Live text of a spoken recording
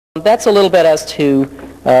That's a little bit as to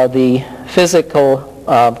the physical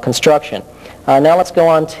construction. Now let's go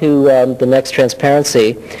on to the next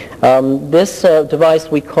transparency. This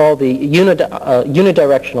device we call the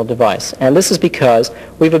unidirectional device, and this is because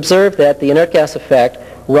we've observed that the inert gas effect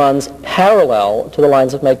runs parallel to the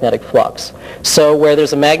lines of magnetic flux. So where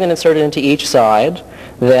there's a magnet inserted into each side,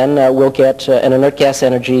 then we'll get an inert gas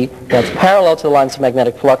energy that's parallel to the lines of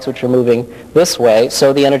magnetic flux, which are moving this way,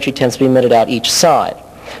 so the energy tends to be emitted out each side.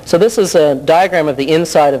 So this is a diagram of the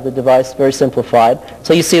inside of the device, very simplified.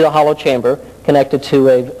 So you see the hollow chamber connected to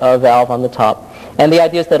a valve on the top. And the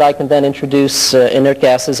idea is that I can then introduce inert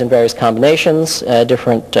gases in various combinations,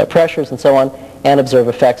 different pressures and so on, and observe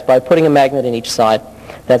effects by putting a magnet in each side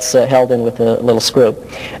that's held in with a little screw.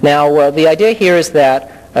 Now the idea here is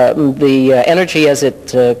that the energy as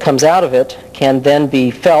it comes out of it can then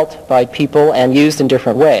be felt by people and used in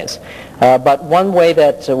different ways. But one way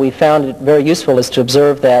that we found it very useful is to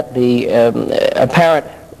observe that the apparent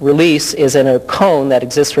release is in a cone that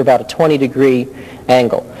exists for about a 20-degree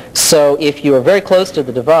angle. So if you are very close to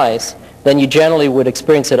the device, then you generally would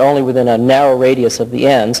experience it only within a narrow radius of the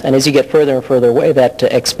ends. And as you get further and further away, that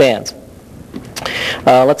expands.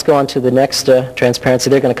 Let's go on to the next transparency.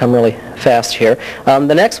 They're going to come really fast here.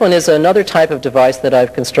 The next one is another type of device that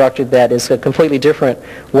I've constructed that is a completely different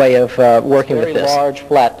way of working with this. A large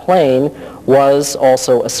flat plane was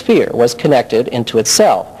also a sphere, was connected into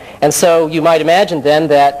itself. And so you might imagine then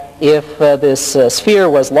that if this sphere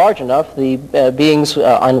was large enough, the beings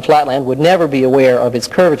on flatland would never be aware of its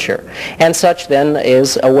curvature. And such then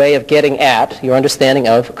is a way of getting at your understanding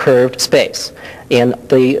of curved space in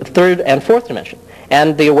the third and fourth dimension,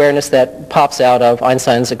 and the awareness that pops out of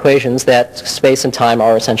Einstein's equations that space and time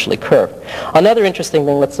are essentially curved. Another interesting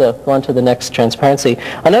thing, let's go on to the next transparency.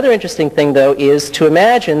 Another interesting thing, though, is to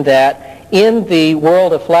imagine that in the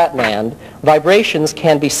world of flatland, vibrations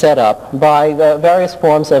can be set up by various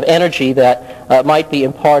forms of energy that might be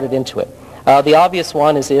imparted into it. The obvious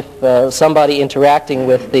one is if somebody interacting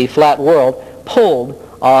with the flat world pulled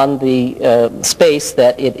on the space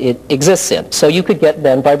that it exists in. So you could get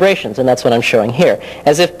then vibrations, and that's what I'm showing here.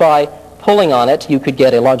 As if by pulling on it, you could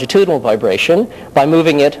get a longitudinal vibration. By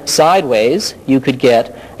moving it sideways, you could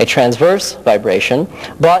get a transverse vibration.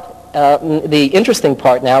 But the interesting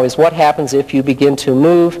part now is what happens if you begin to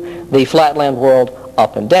move the flatland world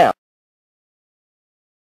up and down.